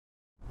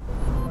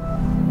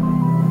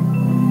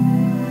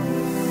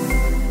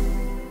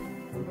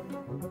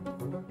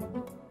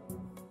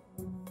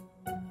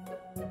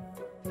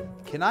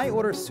Can I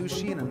order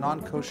sushi in a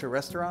non-kosher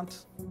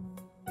restaurant?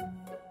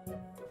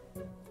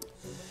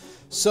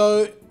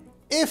 So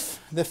if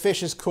the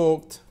fish is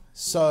cooked,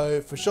 so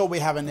for sure we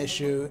have an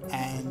issue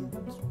and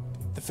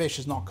the fish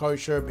is not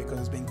kosher because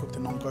it's being cooked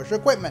in non-kosher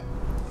equipment.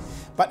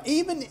 But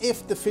even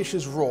if the fish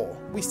is raw,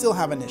 we still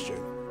have an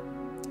issue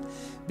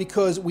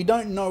because we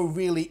don't know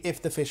really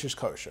if the fish is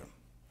kosher.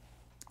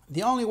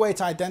 The only way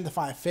to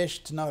identify a fish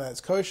to know that it's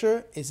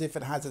kosher is if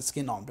it has its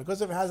skin on.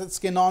 Because if it has its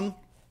skin on,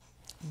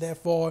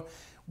 therefore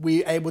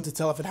we're able to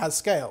tell if it has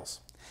scales.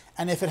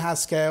 And if it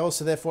has scales,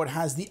 so therefore it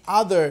has the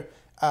other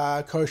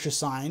kosher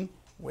sign,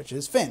 which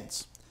is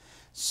fins.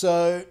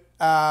 So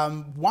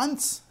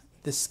once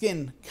the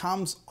skin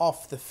comes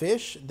off the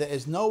fish, there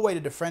is no way to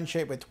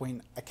differentiate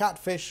between a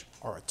catfish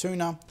or a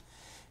tuna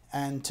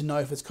and to know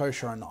if it's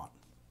kosher or not.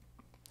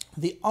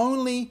 The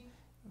only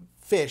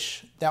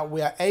fish that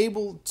we are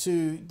able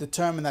to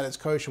determine that it's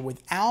kosher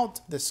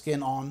without the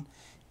skin on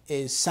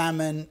is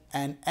salmon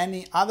and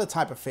any other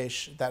type of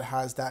fish that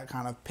has that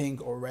kind of pink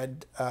or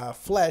red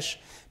flesh,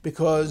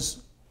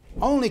 because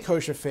only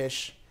kosher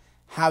fish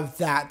have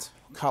that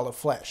color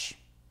flesh.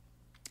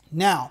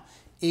 Now,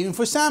 even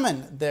for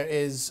salmon, there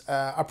is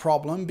a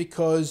problem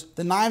because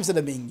the knives that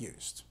are being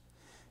used.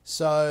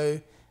 So,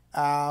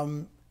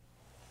 if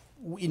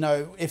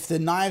the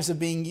knives are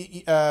being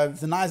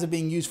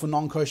used for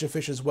non-kosher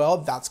fish as well,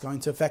 that's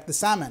going to affect the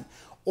salmon.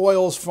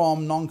 Oils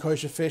from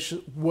non-kosher fish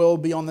will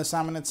be on the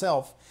salmon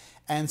itself,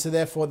 and so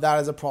therefore that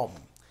is a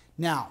problem.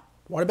 Now,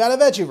 what about a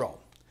veggie roll?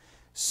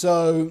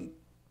 So,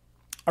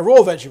 a raw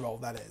veggie roll,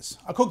 that is.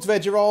 A cooked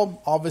veggie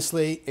roll,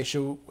 obviously,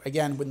 issue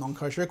again with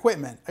non-kosher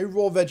equipment. A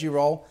raw veggie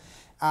roll,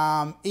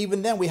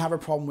 even then we have a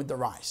problem with the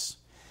rice,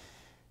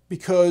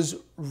 because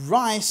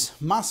rice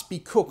must be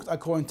cooked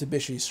according to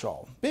Bishur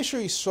Yisrael.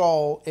 Bishur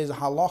Yisrael is a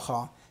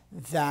halacha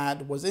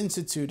that was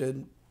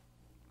instituted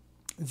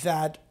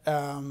that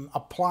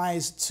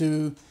applies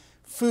to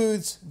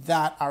foods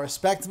that are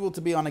respectable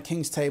to be on a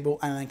king's table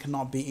and then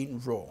cannot be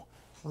eaten raw.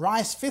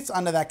 Rice fits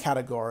under that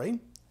category,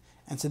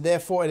 and so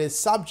therefore it is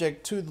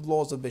subject to the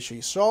laws of Bishur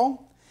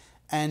Yisrael,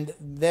 and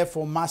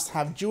therefore must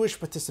have Jewish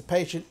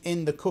participation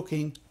in the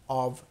cooking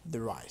of the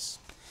rice.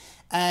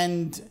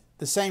 And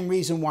the same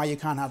reason why you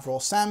can't have raw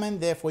salmon,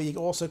 therefore you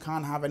also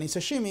can't have any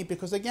sashimi,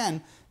 because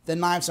again, the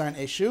knives are an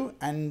issue,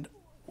 and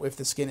if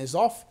the skin is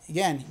off,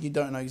 again, you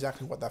don't know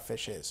exactly what that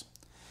fish is.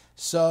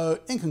 So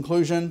in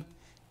conclusion,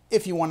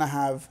 if you want to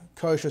have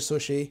kosher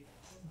sushi,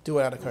 do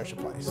it at a kosher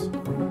place.